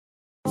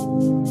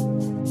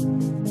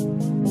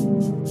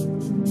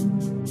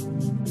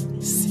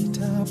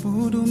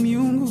sitaabudu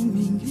miungu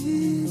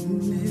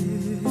mingine.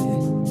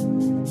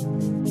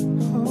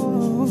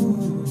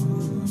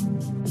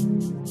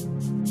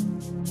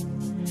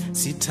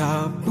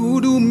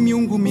 Sitaabudu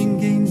miungu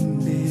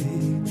mingine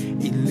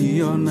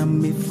iliyo na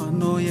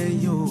mifano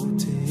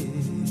yeyote.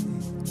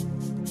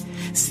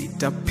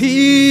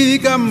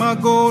 Sitapiga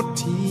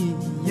magoti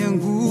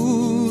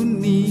yangu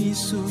ni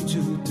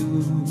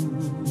sujudu.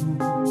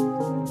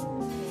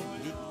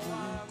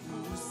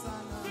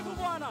 Sifu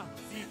Bwana,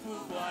 sifu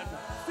Bwana,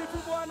 sifu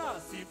Bwana,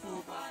 sifu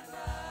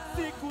Bwana,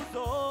 siku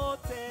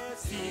zote,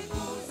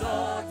 siku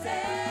zote.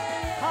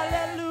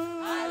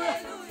 Hallelujah,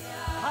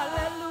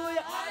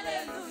 hallelujah,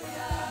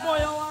 hallelujah.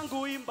 Moyo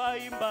wangu imba,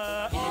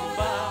 imba,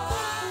 imba.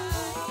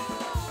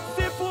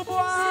 Sifu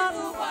Bwana,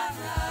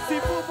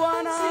 sifu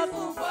Bwana,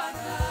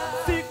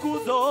 siku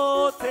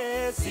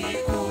zote,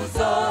 siku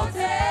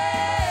zote.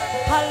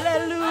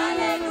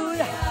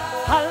 Hallelujah,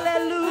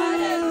 hallelujah.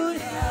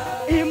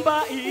 Imba,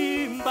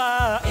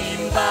 imba,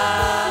 imba,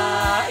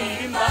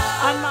 imba.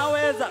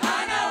 Anaweza,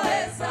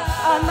 anaweza,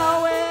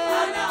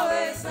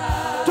 anaweza.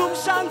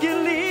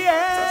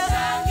 Tumshangilie,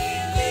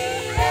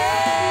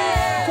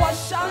 kwa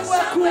shangwe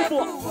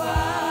kubwa.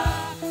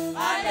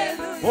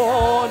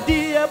 Oh,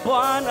 ndiye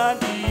Bwana,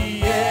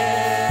 ndiye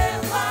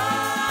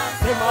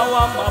sema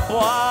wa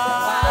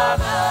mabwana.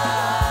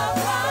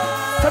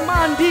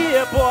 Sema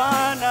ndiye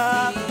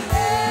Bwana,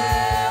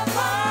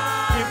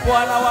 ni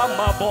Bwana wa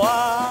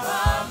mabwana.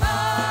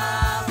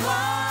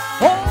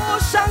 Oh,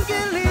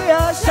 shangilia,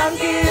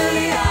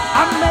 shangilia,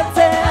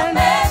 ametenda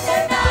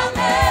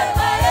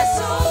mema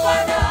Yesu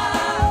Bwana,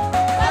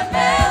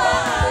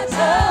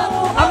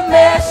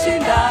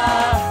 ameshinda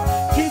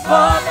kifo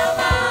na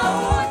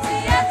mauti,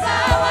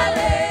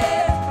 yatawale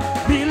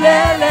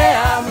milele,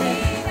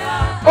 amina.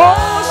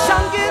 Oh,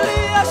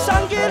 shangilia,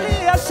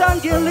 shangilia,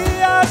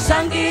 shangilia,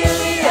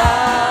 shangilia,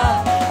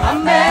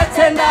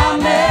 ametenda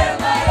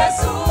mema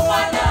Yesu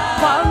Bwana,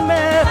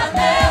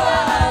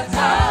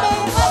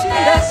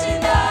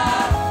 ameshinda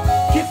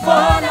kifo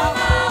na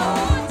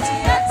mauti,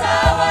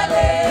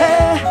 yatawale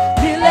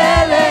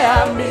milele,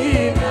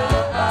 amina.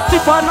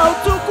 Sifa na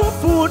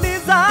utukufu ni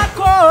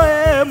zako,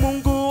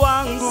 Mungu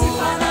wangu.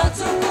 Sifa na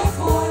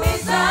utukufu ni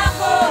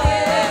zako,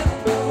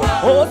 Mungu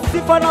wangu. Oh,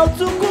 sifa na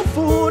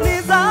utukufu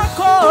ni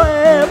zako,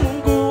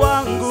 Mungu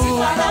wangu.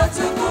 Sifa na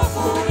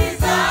utukufu ni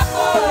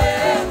zako,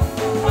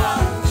 Mungu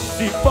wangu.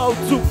 Sifa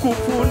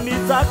utukufu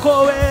ni zako,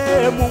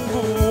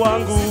 Mungu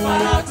wangu. Sifa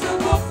na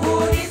utukufu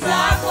ni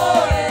zako,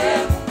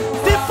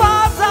 sifa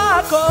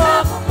zako,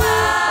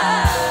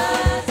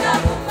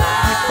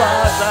 sifa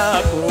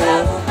zako,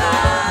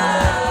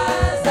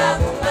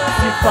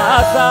 sifa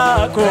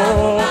zako,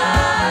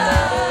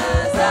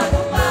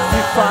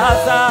 sifa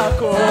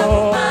zako,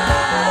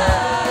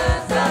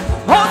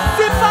 oh,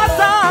 sifa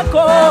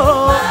zako,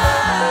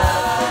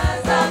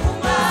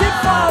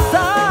 sifa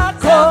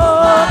zako,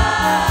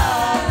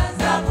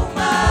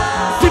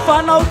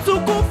 sifa na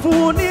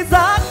utukufu ni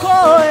zako,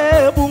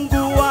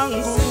 Mungu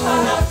wangu.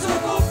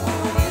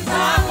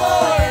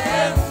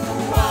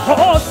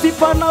 Oh,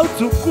 sifa na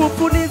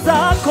utukufu ni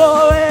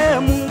zako,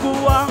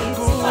 Mungu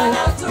wangu.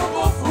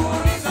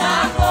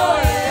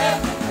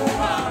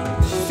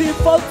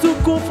 Sifa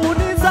utukufu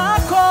ni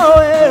zako,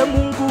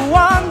 Mungu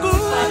wangu.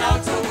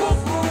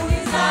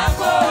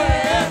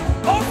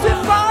 Oh,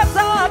 sifa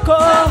zako,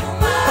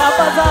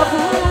 Baba za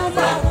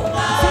vuma.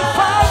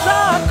 Sifa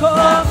zako,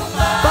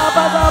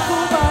 Baba za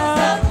vuma.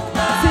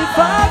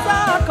 Sifa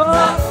zako,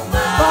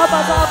 Baba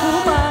za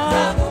vuma.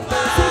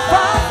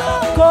 Sifa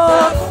zako,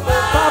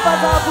 Baba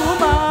za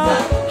vuma.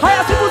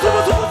 Haya, sifu,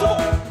 sifu, sifu, sifu.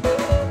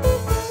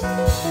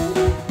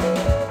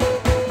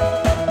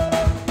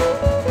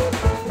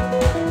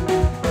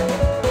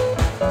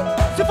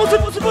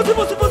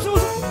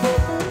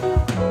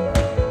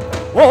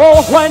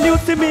 Oh, when you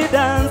see me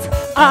dance,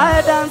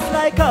 I dance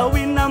like a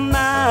winner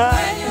man.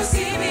 When you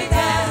see me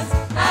dance,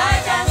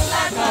 I dance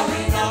like a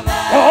winner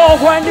man. Oh,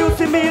 when you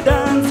see me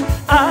dance,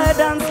 I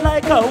dance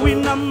like a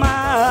winner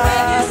man.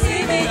 When you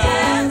see me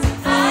dance,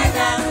 I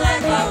dance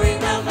like a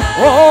winner man.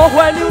 Oh,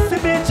 when you see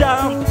me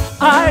jump,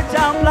 I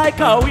jump like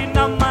a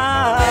winner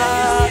man.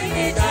 When you see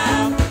me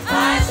jump,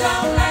 I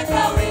jump like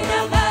a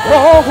winner man.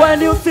 Oh,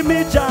 when you see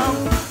me jump,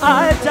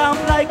 I jump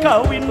like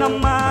a winner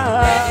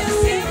man. When you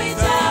see me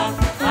jump,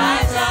 I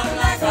jump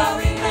like a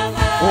winner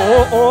man.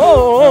 Oh,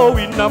 oh,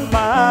 winner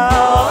man.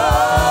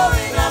 Oh,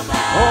 winner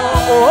man.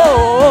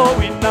 Oh,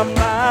 winner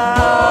man.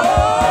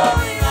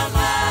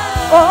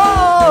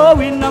 Oh,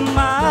 winner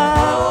man.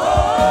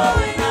 Oh,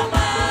 winner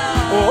man.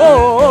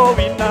 Oh,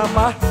 winner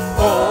man.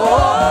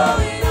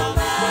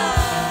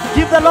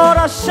 Give the Lord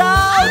a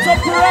shout of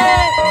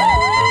praise.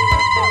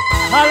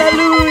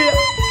 Hallelujah.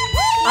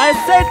 I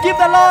said give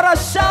the Lord a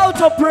shout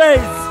of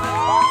praise.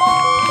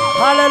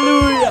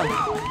 Hallelujah.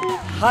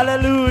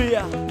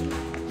 Hallelujah.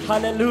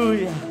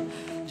 Hallelujah.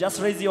 Just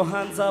raise your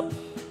hands up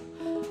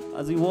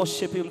as we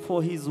worship him,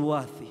 for he is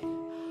worthy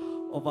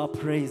of our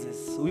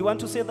praises. We want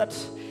to say that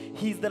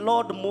he is the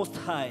Lord Most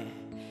High.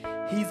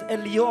 He is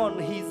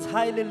Elyon. He is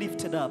highly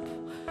lifted up.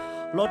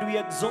 Lord, we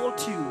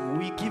exalt you.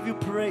 We give you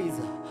praise.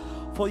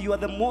 For you are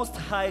the most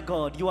high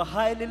God. You are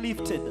highly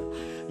lifted.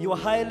 You are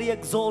highly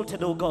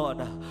exalted, O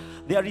God.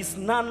 There is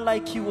none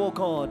like you, O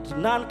God.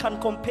 None can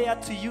compare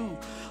to you,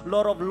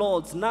 Lord of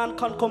Lords. None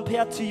can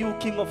compare to you,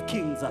 King of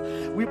Kings.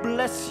 We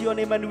bless your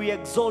name and we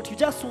exalt you.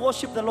 Just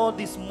worship the Lord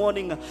this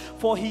morning,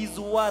 for he is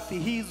worthy,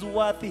 he is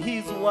worthy, he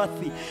is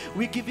worthy.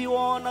 We give you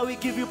honor, we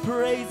give you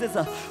praises,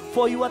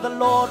 for you are the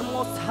Lord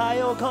most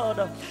high, O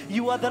God.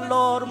 You are the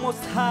Lord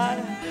most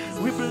high.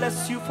 We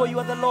bless you, for you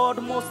are the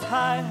Lord most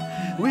high.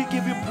 We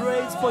give you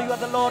praise, for you are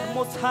the Lord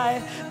most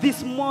high.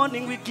 This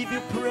morning we give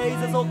you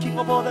praises, O King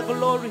of all the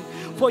glory,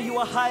 for you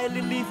are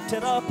highly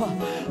lifted up.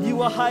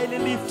 You are highly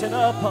lifted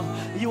up.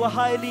 You are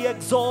highly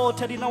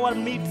exalted in our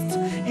midst,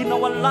 in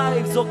our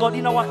lives, oh God,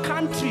 in our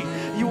country.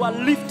 You are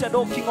lifted,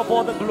 O King of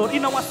all the glory.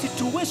 In our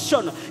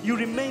situation, you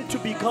remain to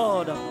be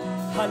God.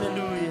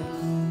 Hallelujah.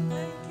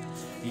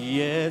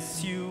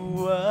 Yes,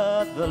 you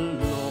are the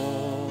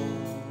Lord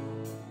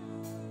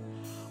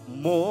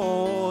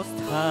most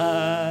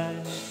high.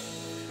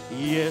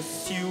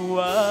 Yes, you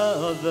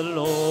are the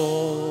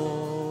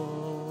Lord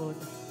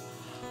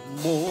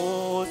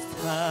most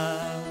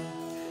high.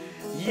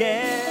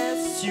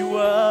 Yes, you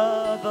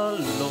are the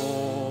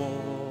Lord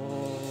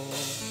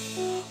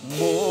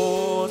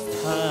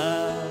most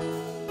high.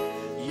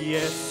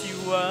 Yes,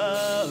 you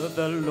are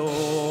the Lord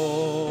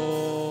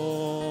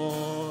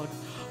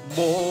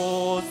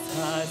most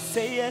high.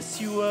 Say yes,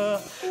 you are.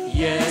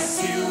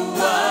 Yes, you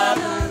are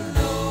the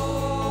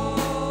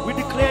Lord. We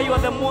declare you are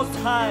the most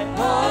high.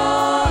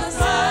 Most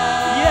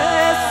high.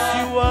 Yes,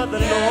 you are the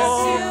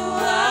Lord.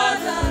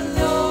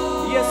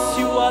 Yes,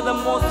 you are the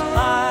most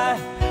high.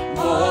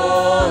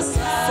 Most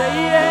high. Say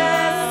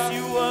yes,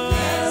 you are.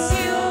 Yes,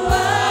 you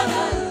are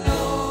the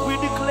Lord. We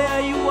declare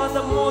you are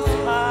the most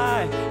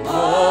high.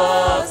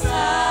 Most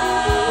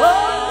high.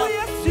 Oh,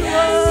 yes, you are.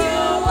 Yes,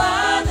 you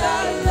are the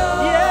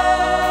Lord.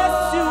 Yes,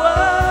 you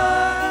are.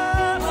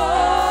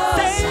 Most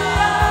say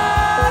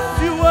yes,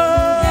 you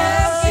are.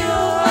 Yes, you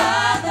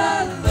are the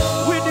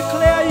Lord. We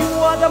declare you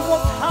are the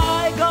most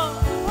high God.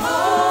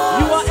 Most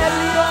you are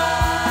Elion.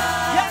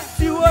 Yes,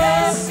 you are.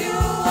 Yes, you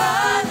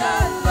are the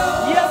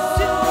Lord. Yes,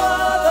 you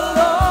are the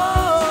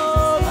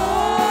Lord.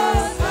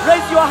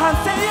 Raise your hand,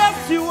 say yes,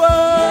 you are.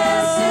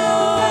 Yes, you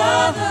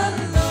are the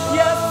Lord.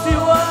 Yes, you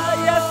are.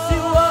 Yes,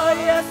 you are.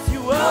 Yes,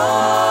 you are.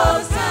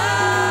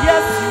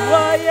 Yes, you are. Yes, you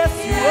are. Yes,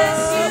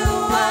 you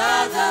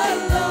are the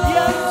Lord.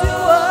 Yes, you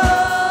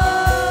are.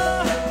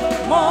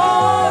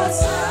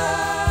 Most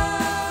high.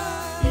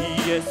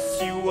 Yes,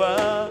 you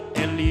are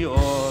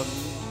Elion.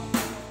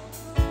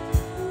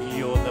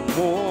 You're the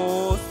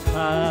most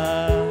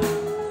high.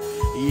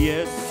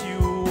 Yes,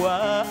 you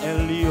are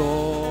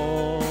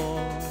Elion,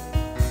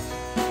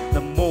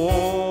 the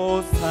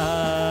most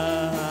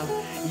high.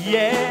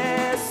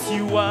 Yes,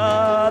 you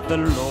are the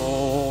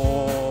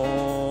Lord,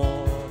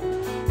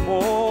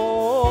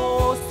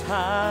 most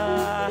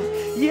high.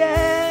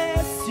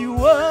 Yes, you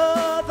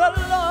are the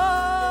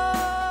Lord,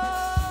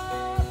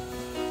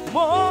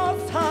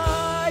 most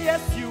high.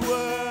 Yes, you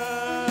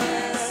are.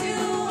 Yes,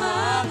 you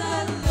are the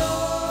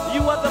Lord.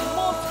 You are the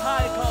most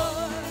high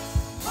God.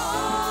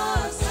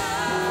 Most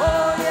high.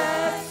 Oh,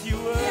 yes, you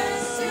are.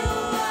 Yes, you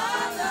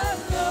are the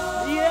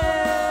Lord.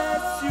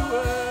 Yes, you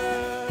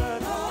are.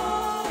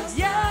 Most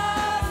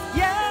yes,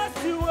 yes,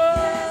 you are.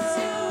 Yes,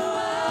 you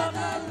are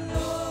the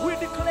Lord. We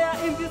declare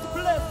in this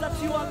place that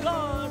you are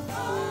God.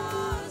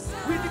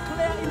 We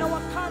declare in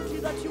our country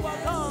that you are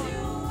God. Yes,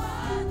 you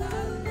are.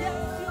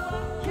 Yes, you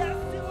are. Yes,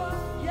 you are.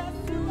 Yes,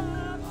 you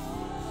are.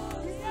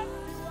 Yes, you are.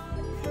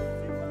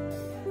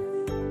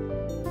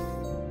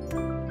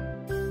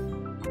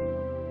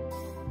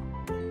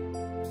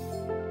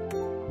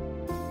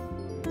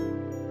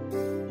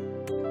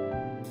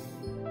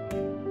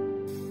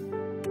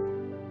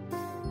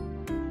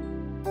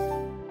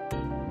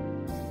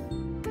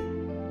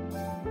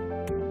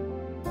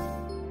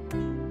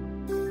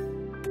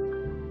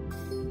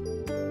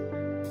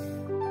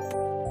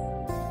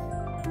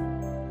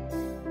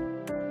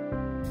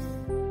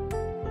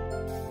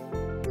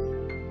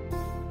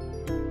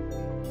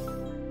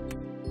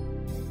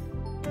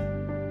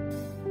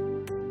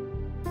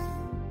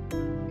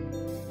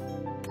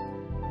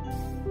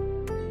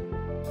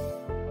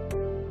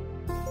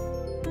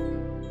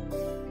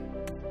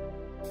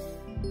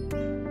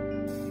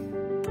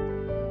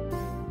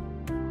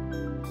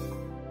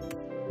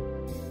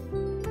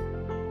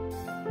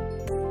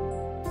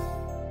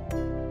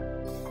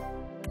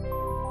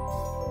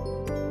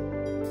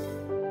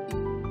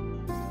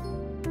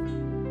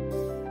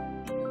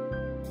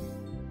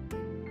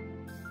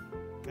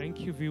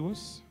 Thank you,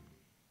 viewers.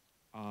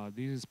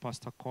 This is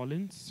Pastor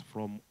Collins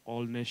from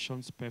All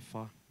Nations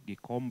PEFA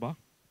Gikomba,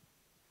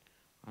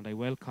 and I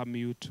welcome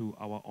you to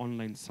our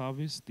online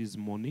service this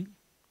morning,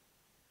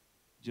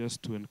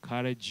 just to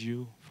encourage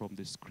you from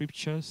the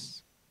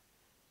scriptures,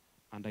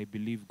 and I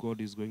believe God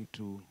is going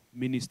to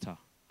minister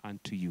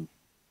unto you.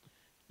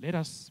 Let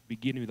us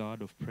begin with a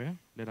word of prayer.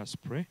 Let us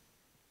pray.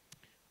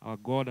 Our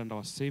God and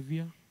our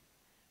Savior,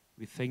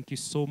 we thank you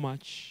so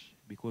much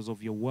because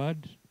of your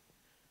word.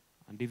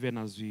 And even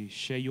as we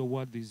share your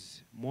word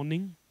this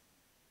morning,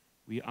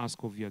 we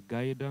ask of your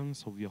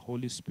guidance, of your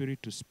Holy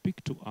Spirit to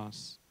speak to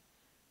us.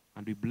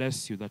 And we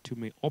bless you that you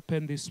may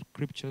open these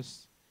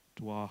scriptures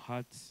to our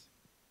hearts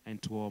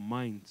and to our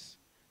minds,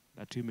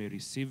 that we may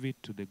receive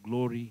it to the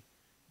glory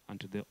and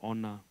to the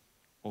honor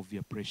of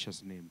your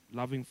precious name.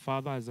 Loving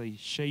Father, as I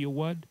share your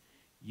word,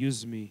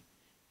 use me.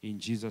 In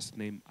Jesus'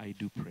 name I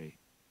do pray.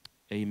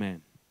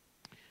 Amen.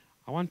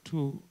 I want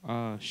to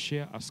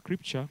share a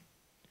scripture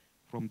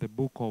from the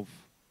book of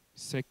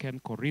 2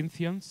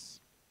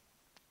 Corinthians.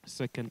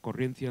 2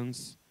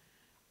 Corinthians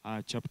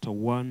chapter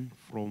 1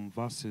 from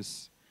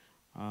verses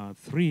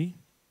 3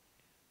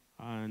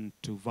 and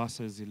to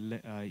verses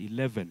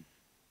 11.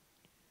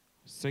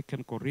 2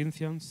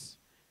 Corinthians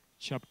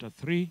chapter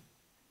 3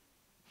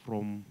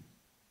 from,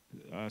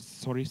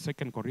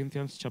 2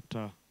 Corinthians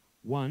chapter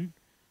 1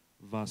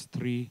 verse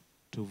 3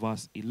 to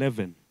verse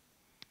 11.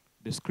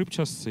 The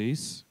scripture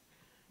says,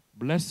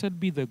 "Blessed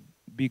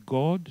be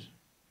God,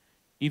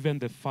 even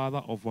the Father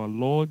of our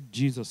Lord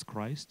Jesus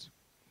Christ,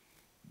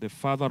 the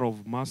Father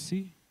of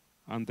mercy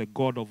and the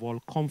God of all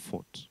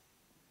comfort,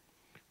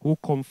 who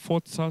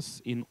comforts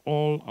us in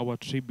all our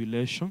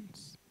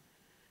tribulations,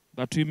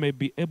 that we may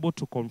be able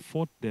to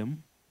comfort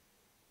them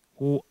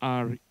who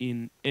are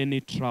in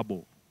any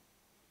trouble,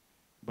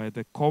 by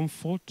the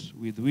comfort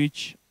with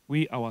which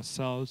we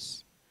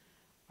ourselves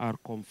are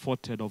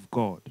comforted of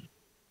God.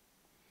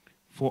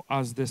 For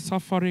as the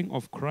suffering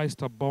of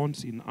Christ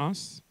abounds in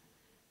us,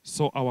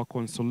 so our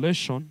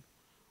consolation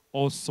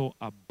also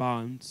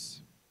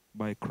abounds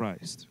by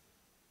Christ."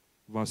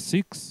 Verse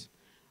 6,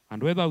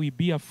 "And whether we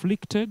be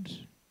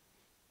afflicted,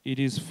 it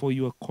is for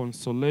your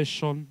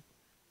consolation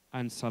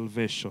and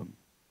salvation,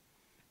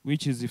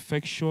 which is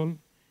effectual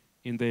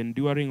in the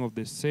enduring of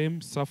the same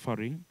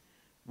suffering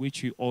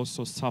which we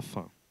also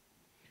suffer.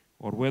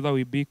 Or whether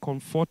we be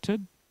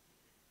comforted,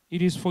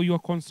 it is for your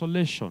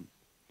consolation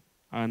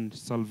and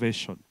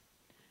salvation."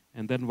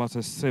 And then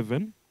verse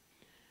 7,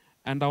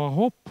 "And our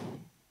hope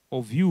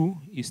of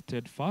you is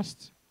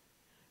steadfast,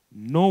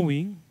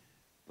 knowing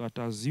that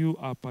as you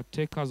are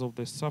partakers of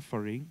the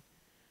suffering,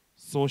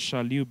 so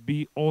shall you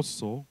be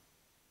also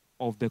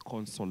of the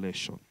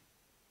consolation."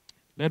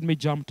 Let me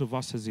jump to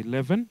verses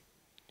 11.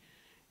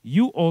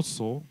 "You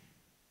also,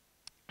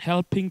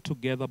 helping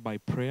together by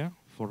prayer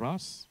for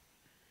us,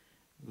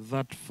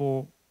 that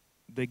for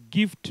the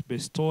gift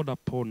bestowed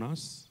upon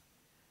us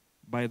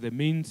by the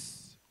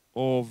means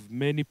of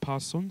many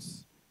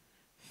persons,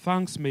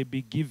 thanks may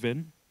be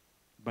given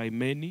by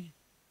many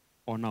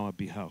on our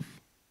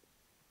behalf."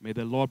 May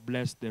the Lord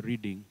bless the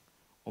reading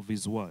of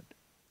his word.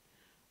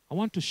 I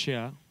want to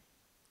share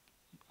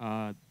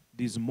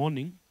this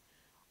morning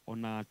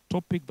on a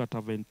topic that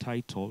I've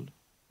entitled,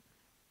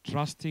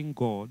 "Trusting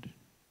God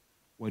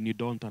when you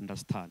don't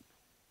understand."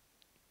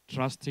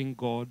 Trusting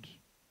God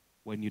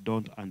when you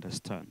don't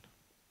understand.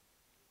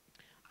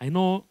 I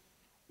know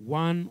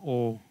one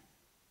or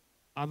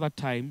other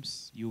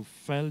times you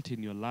felt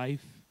in your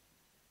life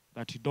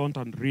that you don't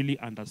really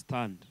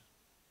understand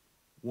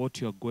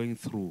what you're going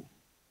through,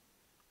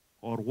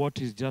 or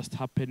what is just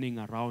happening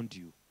around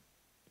you,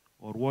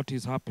 or what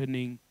is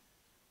happening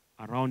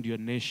around your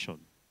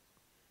nation.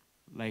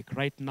 Like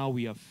right now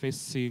we are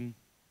facing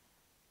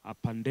a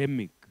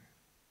pandemic,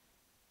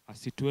 a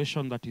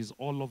situation that is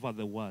all over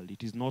the world.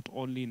 It is not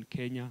only in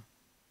Kenya,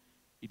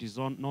 it is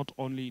not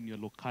only in your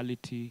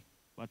locality,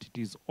 but it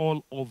is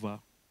all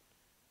over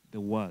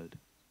the world.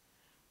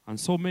 And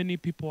so many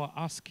people are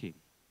asking,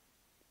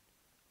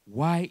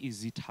 why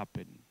is it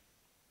happening?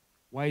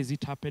 Why is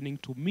it happening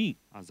to me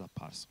as a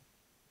person?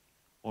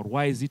 Or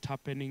why is it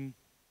happening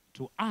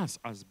to us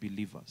as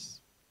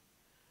believers?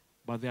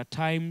 But there are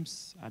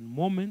times and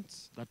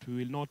moments that we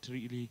will not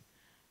really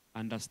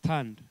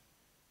understand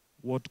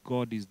what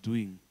God is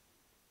doing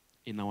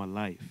in our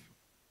life.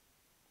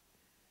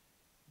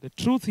 The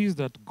truth is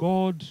that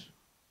God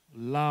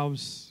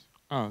loves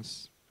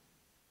us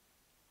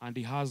and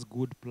he has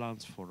good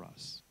plans for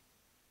us.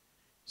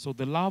 So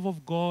the love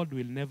of God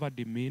will never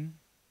demean.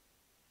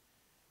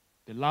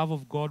 The love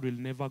of God will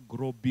never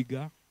grow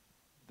bigger.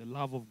 The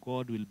love of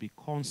God will be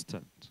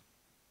constant.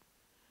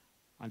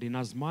 And in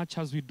as much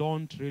as we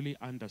don't really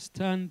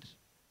understand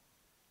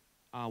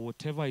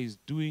whatever he's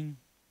doing,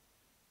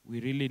 we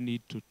really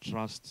need to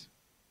trust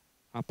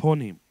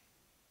upon him.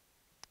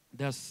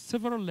 There are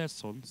several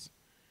lessons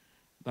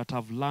that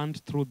I've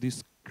learned through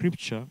this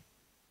scripture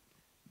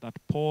that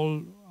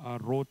Paul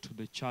wrote to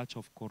the church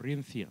of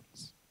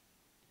Corinthians.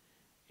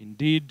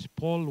 Indeed,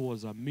 Paul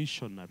was a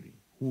missionary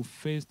who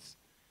faced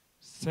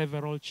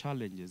several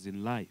challenges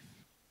in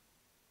life.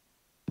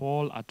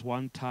 Paul, at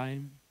one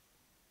time,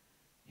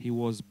 he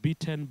was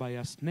bitten by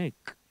a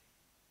snake.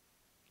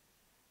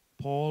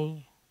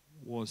 Paul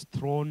was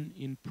thrown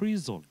in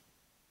prison.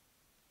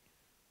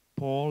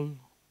 Paul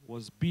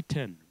was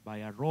beaten by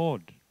a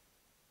rod.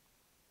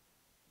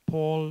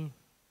 Paul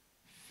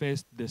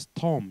faced the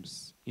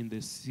storms in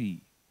the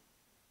sea.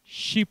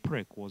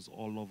 Shipwreck was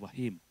all over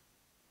him.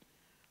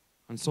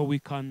 And so we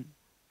can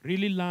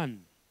really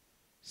learn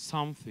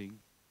something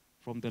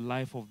from the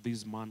life of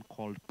this man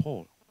called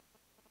Paul.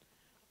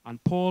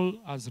 And Paul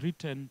has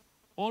written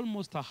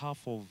almost a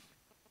half of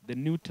the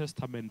New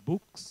Testament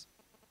books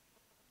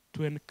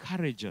to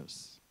encourage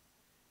us,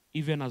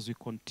 even as we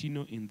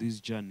continue in this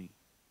journey.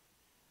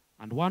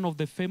 And one of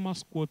the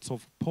famous quotes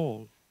of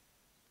Paul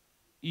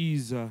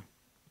is,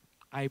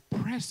 I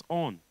press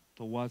on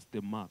towards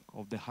the mark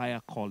of the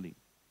higher calling.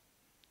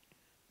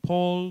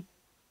 Paul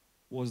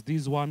was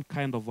this one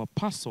kind of a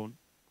person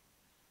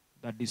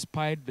that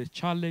despite the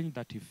challenge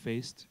that he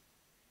faced,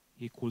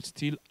 he could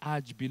still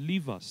urge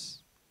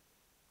believers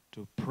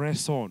to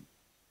press on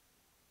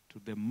to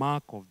the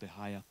mark of the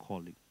higher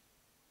calling.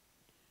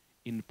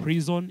 In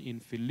prison in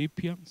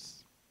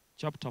Philippians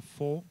chapter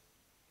 4,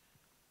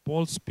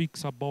 Paul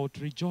speaks about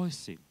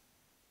rejoicing,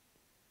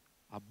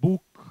 a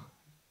book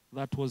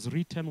that was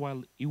written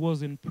while he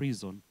was in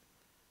prison,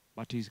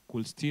 but he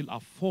could still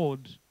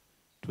afford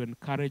to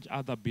encourage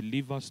other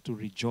believers to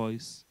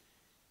rejoice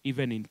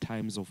even in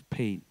times of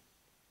pain.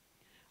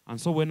 And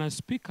so when I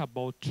speak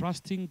about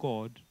trusting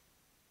God,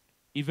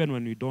 even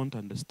when we don't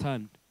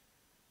understand,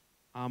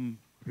 I'm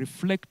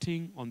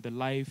reflecting on the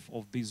life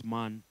of this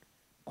man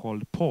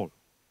called Paul.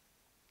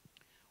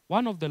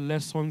 One of the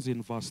lessons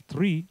in verse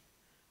 3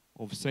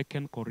 of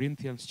 2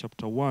 Corinthians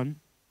chapter 1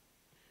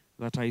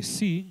 that I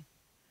see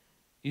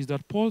is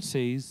that Paul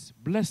says,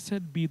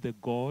 "Blessed be the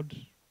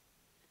God,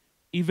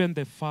 even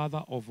the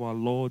Father of our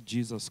Lord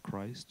Jesus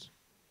Christ,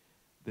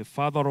 the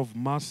Father of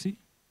mercy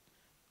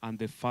and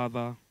the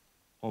Father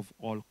of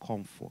all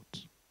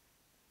comfort."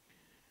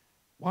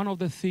 One of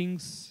the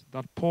things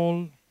that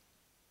Paul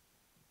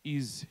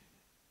is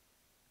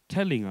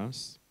telling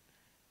us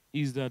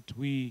is that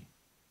we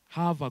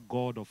have a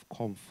God of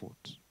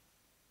comfort.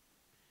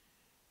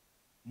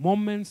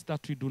 Moments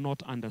that we do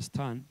not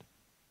understand,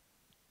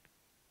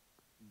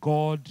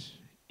 God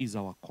is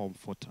our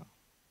comforter.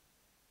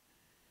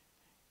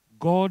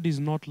 God is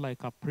not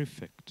like a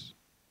prefect.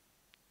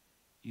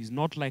 He's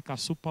not like a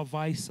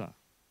supervisor.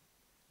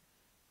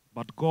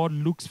 But God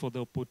looks for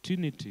the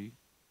opportunity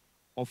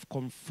of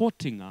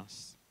comforting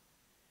us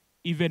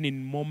even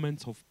in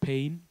moments of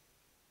pain,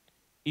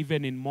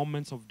 even in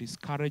moments of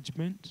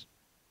discouragement,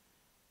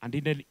 and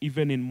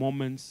even in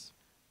moments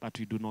that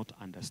we do not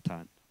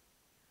understand.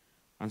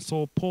 And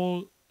so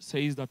Paul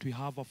says that we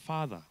have a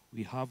Father,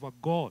 we have a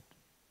God,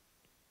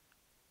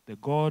 the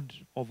God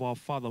of our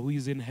Father who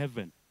is in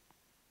heaven,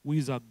 who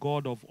is a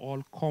God of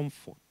all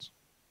comfort.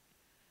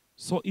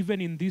 So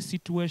even in this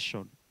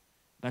situation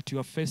that you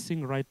are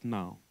facing right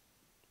now,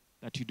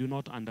 that you do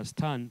not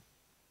understand,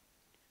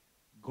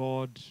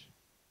 God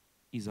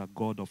is a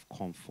God of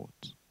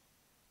comfort.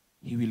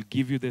 He will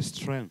give you the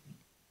strength.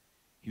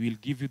 He will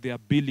give you the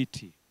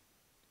ability.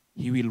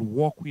 He will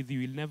walk with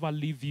you. He will never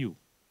leave you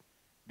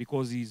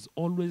because He is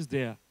always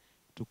there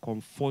to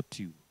comfort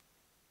you,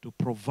 to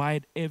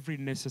provide every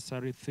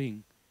necessary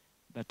thing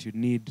that you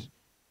need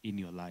in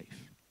your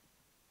life.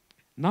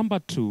 Number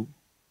two,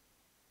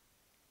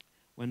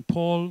 when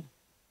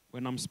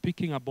I'm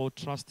speaking about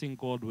trusting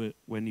God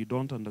when you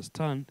don't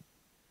understand,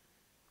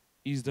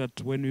 is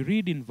that when we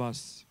read in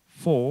verse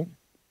 4,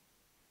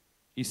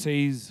 he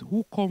says,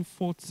 "Who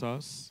comforts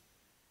us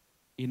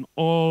in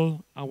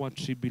all our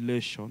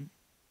tribulation,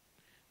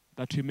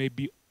 that we may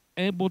be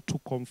able to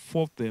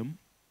comfort them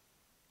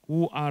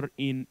who are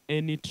in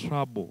any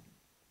trouble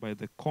by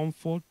the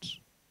comfort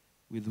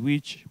with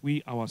which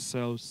we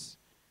ourselves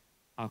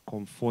are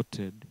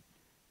comforted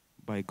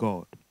by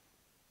God."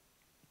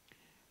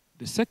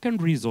 The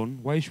second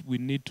reason why we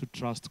need to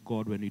trust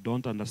God when we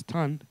don't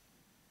understand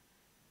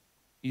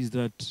is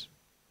that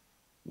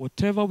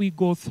whatever we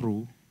go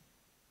through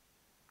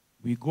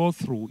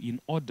in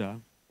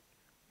order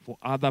for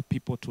other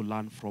people to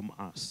learn from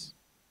us.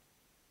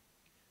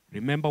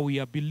 Remember, we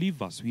are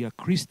believers, we are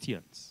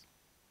Christians.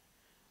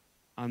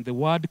 And the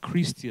word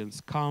Christians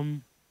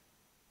come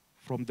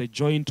from the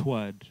joint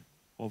word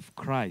of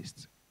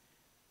Christ.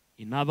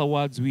 In other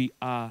words, we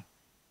are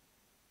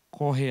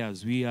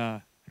co-heirs, we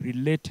are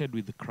related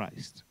with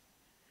Christ.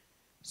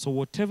 So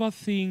whatever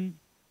thing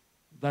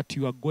that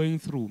you are going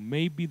through,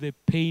 maybe the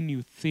pain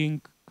you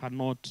think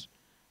cannot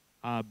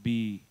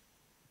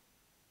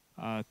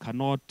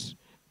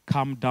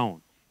calm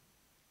down,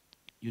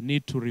 you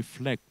need to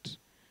reflect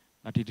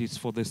that it is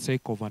for the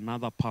sake of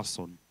another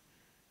person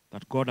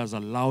that God has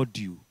allowed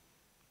you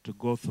to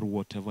go through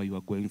whatever you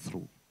are going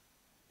through.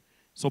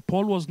 So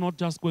Paul was not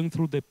just going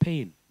through the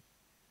pain,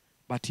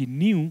 but he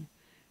knew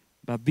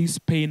that this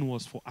pain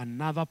was for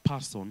another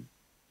person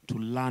to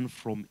learn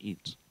from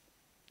it.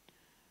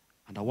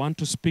 And I want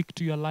to speak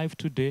to your life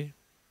today.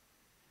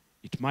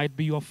 It might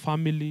be your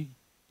family.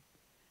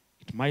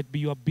 It might be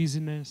your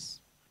business.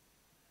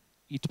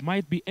 It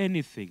might be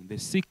anything, the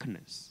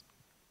sickness,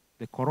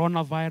 the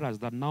coronavirus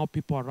that now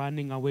people are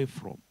running away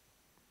from.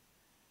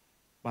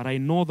 But I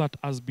know that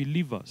as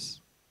believers,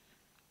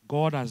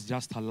 God has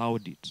just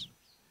allowed it,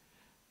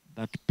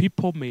 that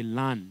people may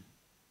learn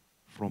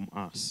from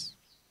us.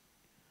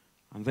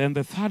 And then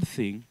the third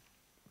thing,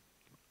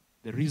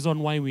 the reason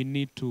why we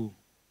need to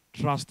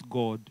trust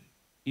God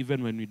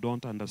even when we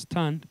don't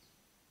understand,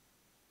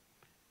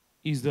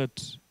 is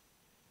that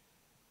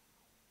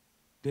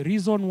the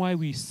reason why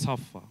we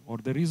suffer, or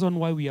the reason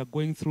why we are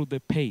going through the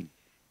pain,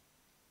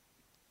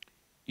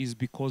 is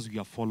because we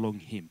are following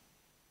him.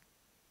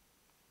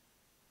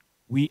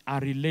 We are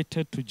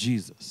related to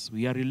Jesus.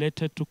 We are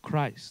related to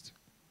Christ.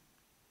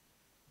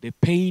 The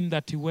pain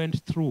that he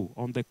went through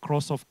on the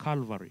cross of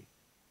Calvary,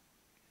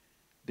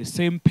 the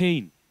same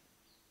pain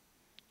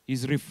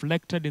is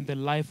reflected in the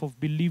life of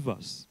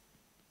believers.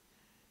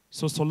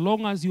 So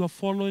long as you are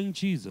following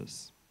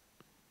Jesus,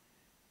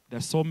 there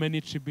are so many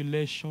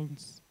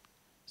tribulations,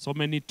 so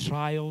many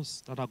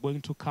trials that are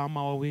going to come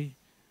our way,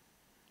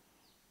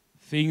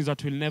 things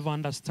that we'll never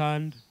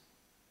understand.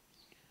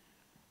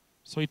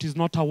 So it is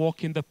not a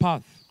walk in the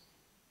path.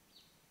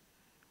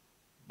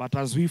 But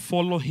as we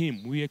follow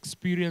him, we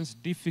experience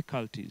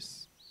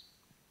difficulties.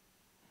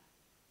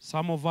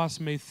 Some of us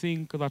may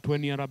think that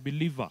when you're a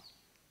believer,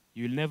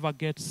 you'll never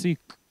get sick.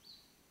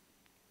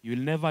 You'll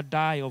never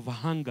die of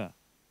hunger.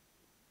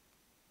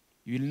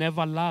 You'll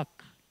never lack.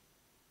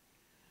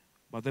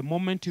 But the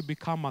moment you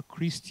become a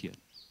Christian,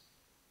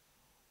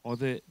 or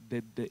the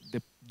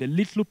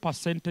little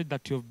percentage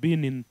that you've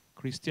been in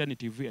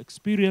Christianity, we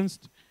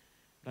experienced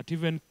that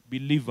even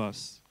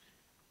believers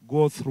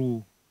go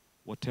through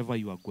whatever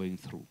you are going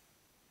through.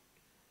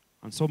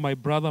 And so, my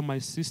brother, my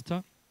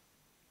sister,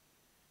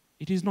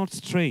 it is not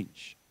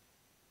strange.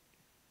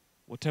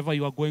 Whatever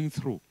you are going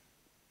through,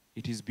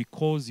 it is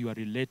because you are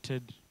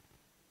related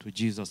to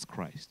Jesus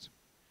Christ.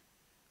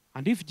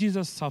 And if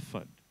Jesus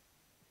suffered,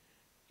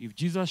 if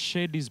Jesus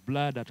shed his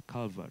blood at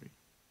Calvary,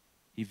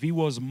 if he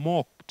was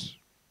mocked,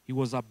 he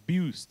was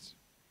abused,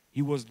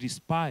 he was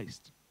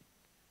despised,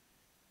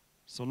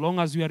 so long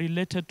as we are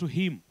related to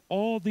him,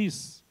 all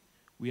this,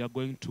 we are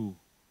going to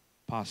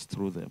pass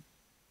through them.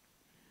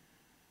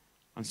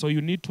 And so you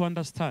need to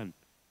understand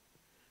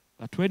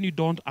that when you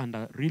don't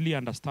really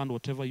understand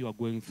whatever you are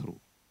going through,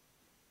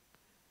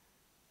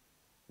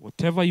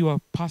 whatever you are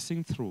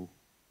passing through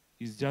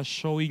is just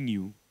showing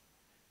you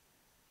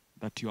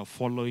that you are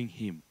following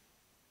him.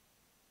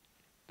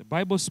 The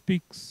Bible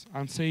speaks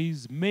and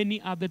says,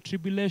 many are the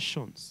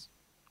tribulations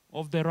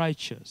of the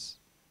righteous.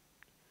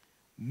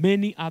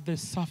 Many are the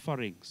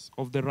sufferings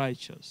of the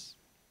righteous.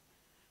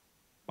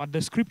 But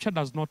the scripture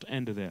does not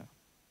end there.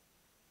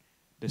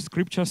 The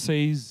scripture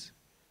says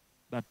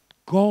that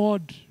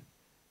God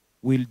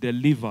will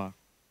deliver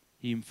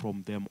him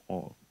from them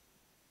all.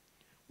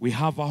 We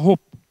have a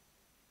hope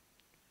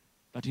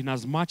that in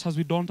as much as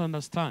we don't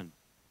understand,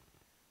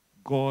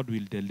 God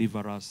will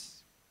deliver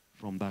us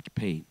from that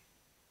pain.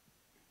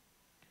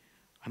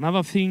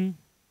 Another thing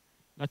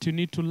that you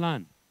need to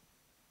learn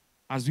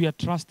as we are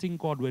trusting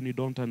God when you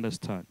don't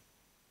understand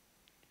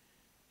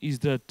is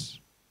that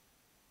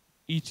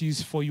it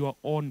is for your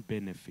own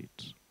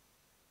benefit.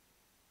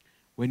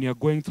 When you're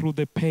going through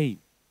the pain,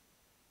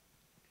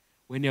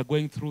 when you're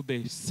going through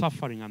the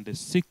suffering and the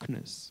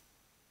sickness,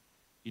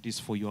 it is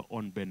for your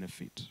own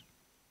benefit.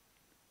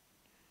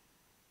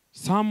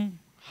 Some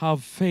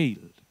have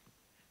failed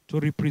to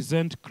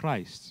represent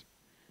Christ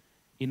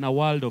in a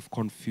world of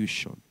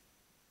confusion.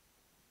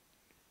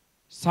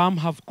 Some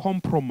have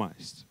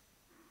compromised.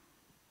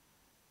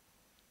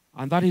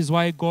 And that is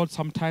why God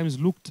sometimes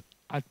looked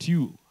at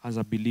you as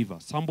a believer,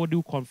 somebody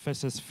who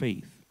confesses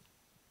faith.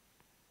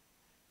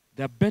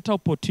 There are better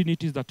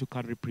opportunities that you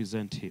can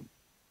represent him.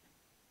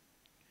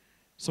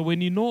 So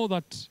when you know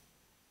that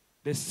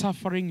the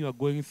suffering you are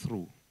going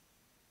through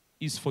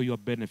is for your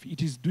benefit,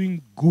 it is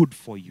doing good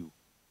for you,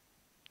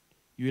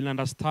 you will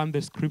understand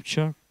the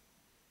scripture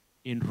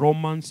in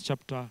Romans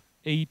chapter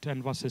 8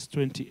 and verses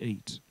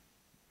 28.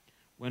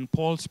 When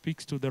Paul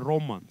speaks to the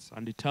Romans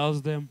and he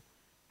tells them,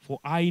 "For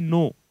I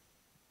know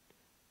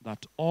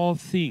that all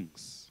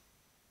things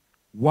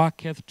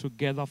worketh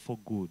together for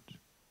good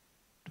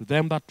to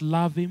them that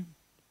love him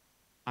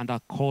and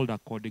are called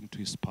according to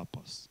his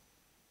purpose."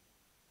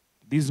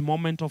 This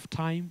moment of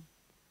time,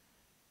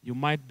 you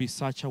might be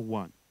such a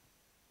one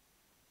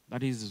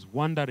that is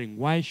wondering,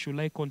 why should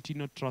I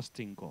continue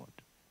trusting God?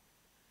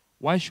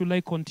 Why should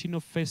I continue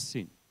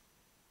facing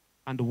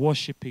and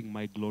worshiping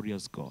my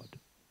glorious God?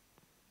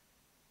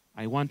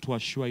 I want to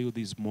assure you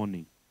this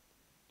morning,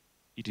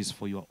 it is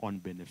for your own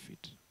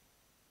benefit.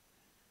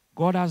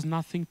 God has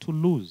nothing to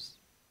lose.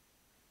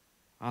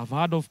 I've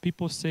heard of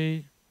people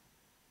say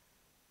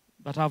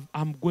that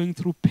I'm going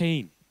through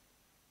pain.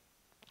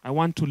 I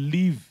want to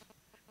leave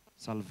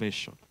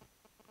salvation.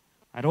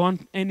 I don't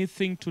want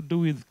anything to do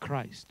with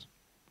Christ.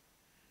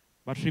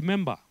 But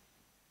remember,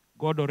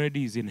 God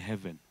already is in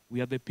heaven.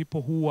 We are the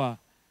people who are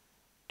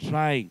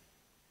trying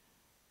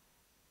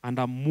and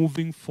are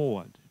moving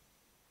forward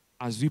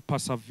as we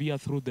persevere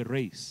through the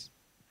race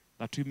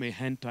that we may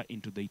enter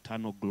into the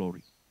eternal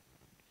glory.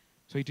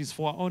 So it is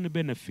for our own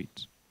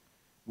benefit.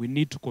 We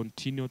need to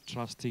continue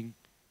trusting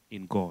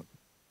in God.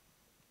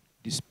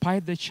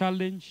 Despite the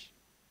challenge,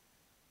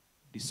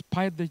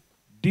 despite the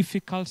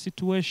difficult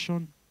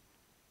situation,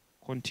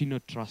 continue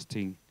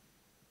trusting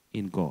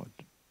in God.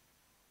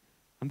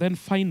 And then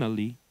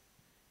finally,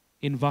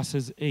 in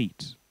verses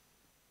 8,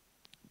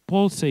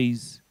 Paul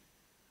says,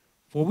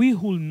 "For we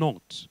who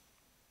not,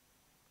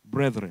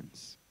 brethren,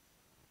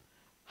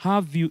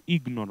 have you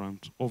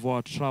ignorant of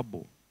our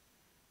trouble,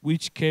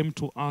 which came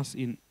to us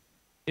in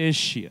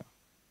Asia,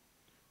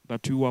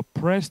 that we were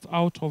pressed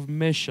out of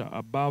measure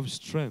above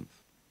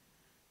strength,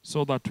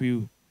 so that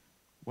we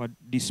were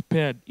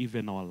despaired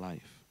even our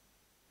life."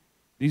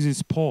 This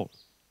is Paul.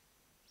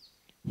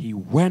 He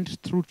went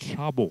through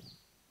trouble.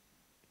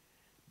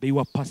 They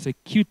were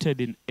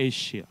persecuted in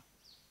Asia.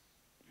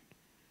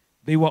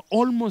 They were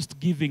almost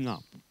giving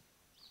up.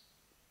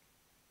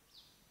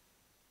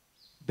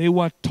 They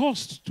were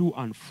tossed to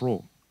and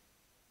fro.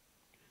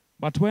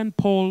 But when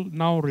Paul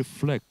now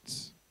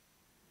reflects,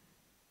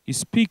 he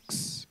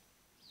speaks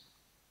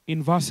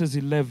in verses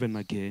 11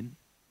 again,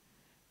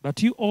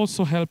 that you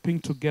also helping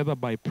together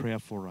by prayer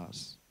for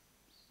us,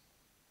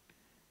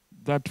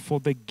 that for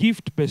the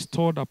gift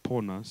bestowed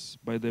upon us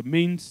by the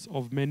means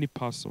of many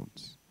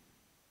persons,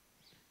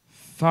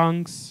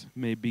 thanks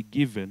may be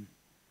given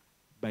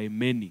by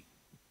many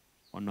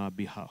on our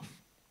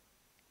behalf.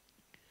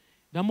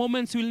 There are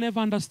moments you'll never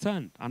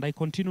understand, and I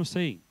continue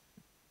saying,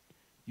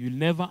 you'll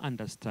never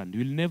understand.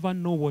 You'll never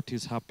know what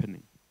is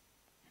happening.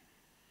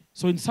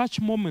 So in such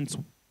moments,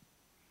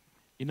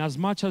 in as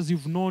much as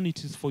you've known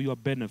it is for your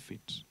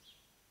benefit,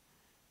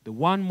 the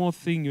one more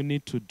thing you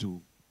need to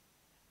do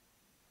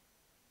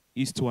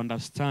is to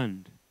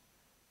understand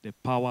the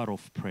power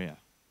of prayer.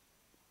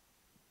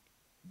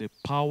 The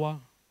power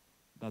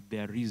that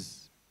there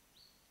is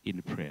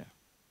in prayer.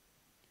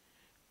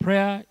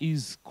 Prayer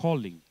is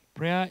calling.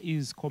 Prayer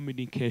is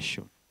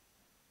communication.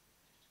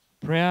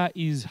 Prayer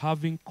is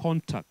having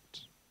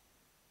contact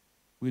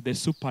with the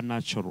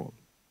supernatural.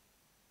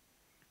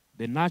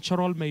 The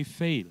natural may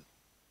fail,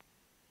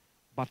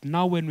 but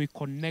now when we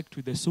connect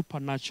with the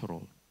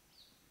supernatural,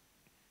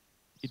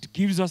 it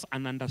gives us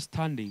an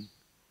understanding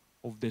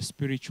of the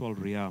spiritual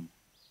realm.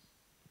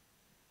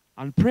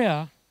 And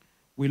prayer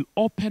will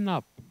open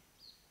up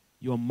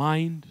your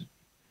mind.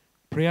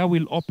 Prayer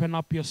will open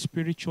up your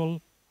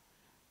spiritual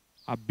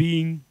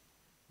being,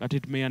 that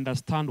it may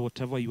understand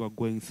whatever you are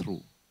going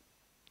through.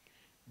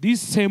 This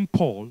same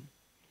Paul,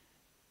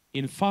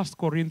 in 1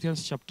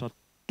 Corinthians chapter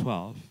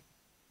 12,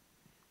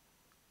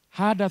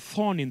 had a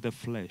thorn in the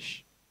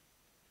flesh.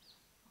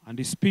 And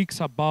he speaks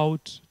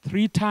about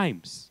 3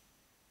 times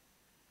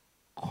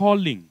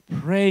calling,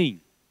 praying,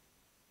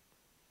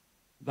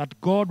 that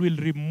God will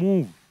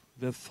remove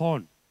the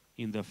thorn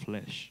in the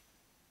flesh.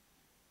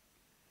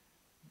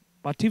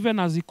 But even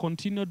as he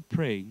continued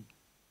praying,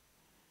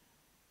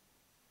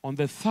 on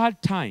the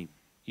 3rd time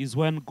is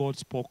when God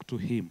spoke to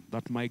him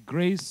that my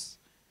grace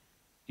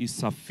is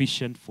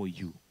sufficient for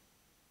you.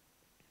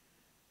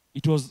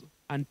 It was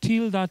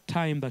until that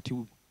time that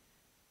he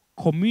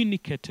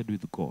communicated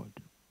with God.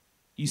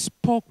 He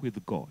spoke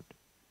with God,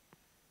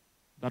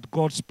 that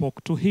God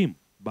spoke to him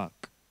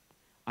back.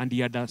 And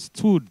he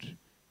understood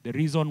the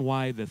reason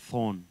why the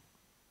thorn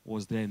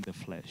was there in the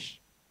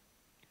flesh.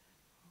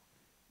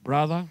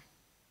 Brother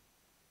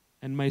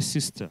and my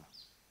sister,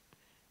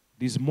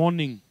 this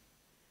morning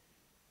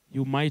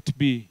you might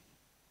be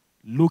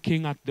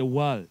looking at the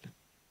world.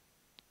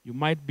 You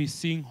might be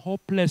seeing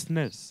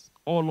hopelessness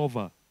all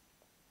over.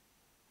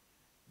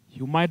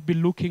 You might be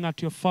looking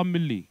at your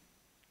family.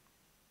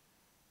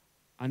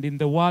 And in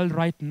the world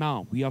right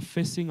now, we are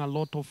facing a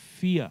lot of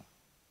fear,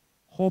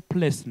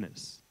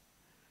 hopelessness.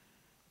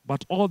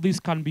 But all this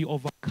can be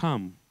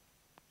overcome,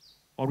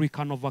 or we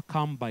can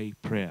overcome by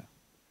prayer.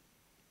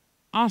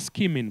 Ask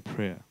him in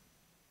prayer.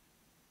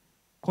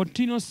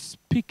 Continue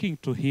speaking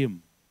to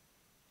him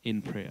in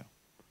prayer.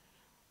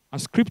 A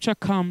scripture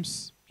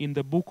comes in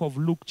the book of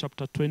Luke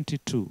chapter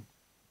 22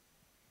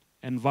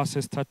 and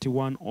verses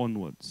 31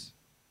 onwards,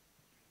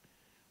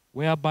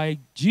 whereby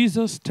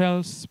Jesus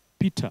tells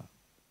Peter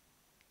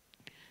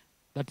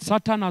that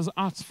Satan has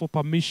asked for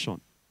permission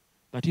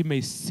that he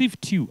may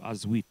sift you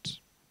as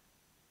wheat.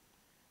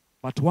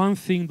 But one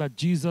thing that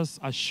Jesus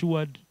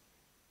assured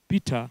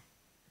Peter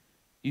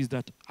is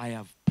that I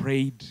have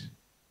prayed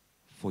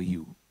for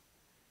you.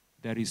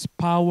 There is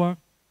power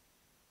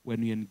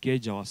when we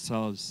engage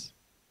ourselves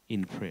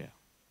in prayer.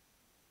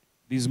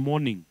 This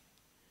morning,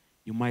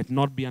 you might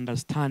not be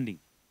understanding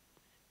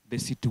the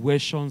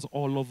situations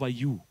all over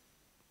you,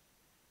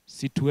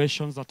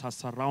 situations that are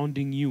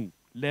surrounding you,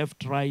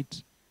 left,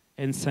 right,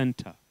 and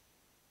center.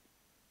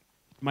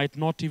 It might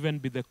not even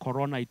be the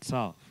corona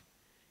itself.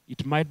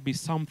 It might be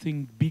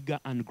something bigger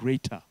and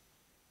greater.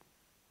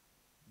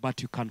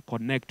 But you can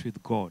connect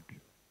with God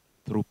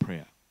through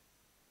prayer.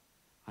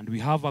 And we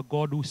have a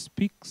God who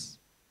speaks,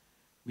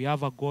 we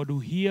have a God who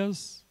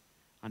hears,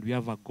 and we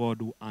have a God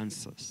who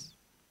answers.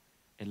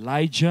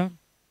 Elijah,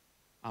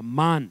 a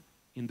man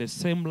in the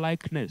same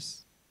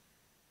likeness,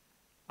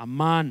 a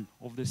man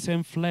of the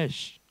same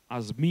flesh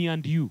as me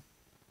and you,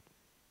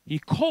 he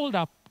called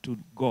up to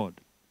God.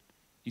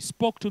 He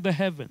spoke to the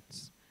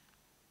heavens.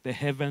 The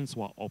heavens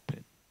were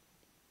open.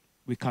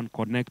 We can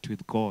connect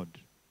with God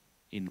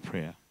in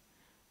prayer.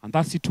 And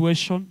that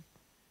situation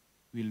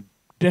will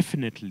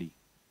definitely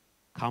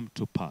come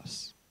to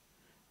pass.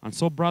 And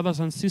so, brothers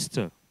and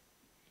sisters,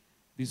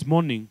 This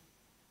morning,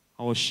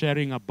 I was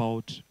sharing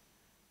about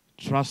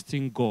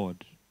trusting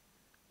God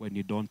when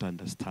you don't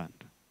understand.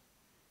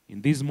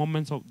 In these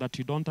moments that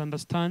you don't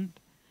understand,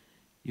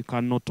 you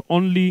can not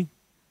only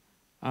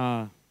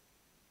know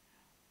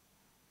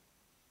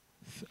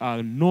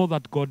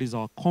that God is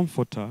our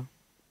comforter,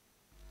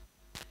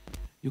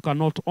 you can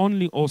not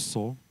only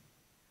also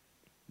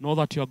know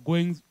that you are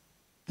going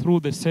through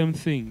the same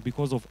thing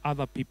because of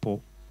other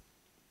people.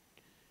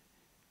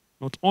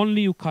 Not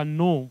only you can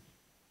know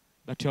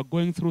that you are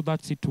going through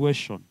that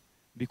situation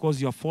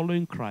because you are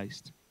following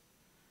Christ,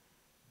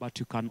 but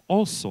you can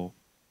also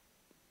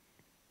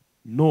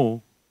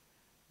know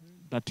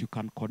that you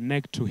can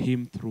connect to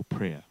Him through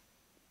prayer,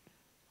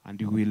 and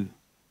you will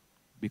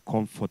be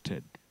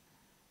comforted.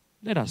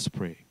 Let us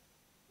pray.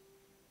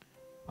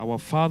 Our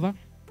Father,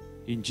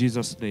 in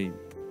Jesus' name,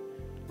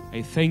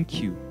 I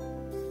thank you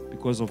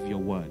because of your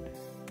word.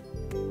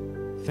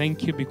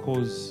 Thank you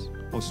because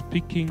of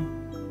speaking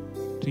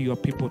to your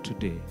people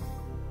today.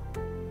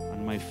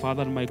 And my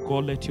Father and my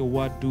God, let your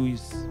word do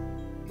its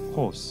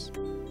course,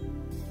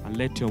 and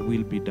let your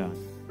will be done.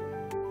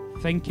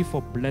 Thank you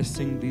for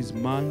blessing this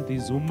man,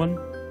 this woman.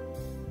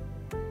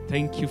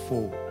 Thank you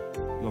for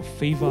your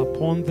favor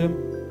upon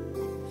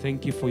them.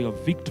 Thank you for your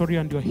victory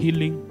and your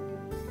healing.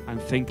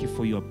 And thank you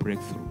for your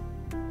breakthrough.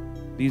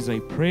 This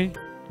I pray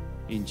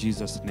in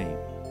Jesus' name.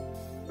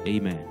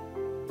 Amen.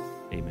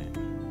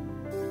 Amen.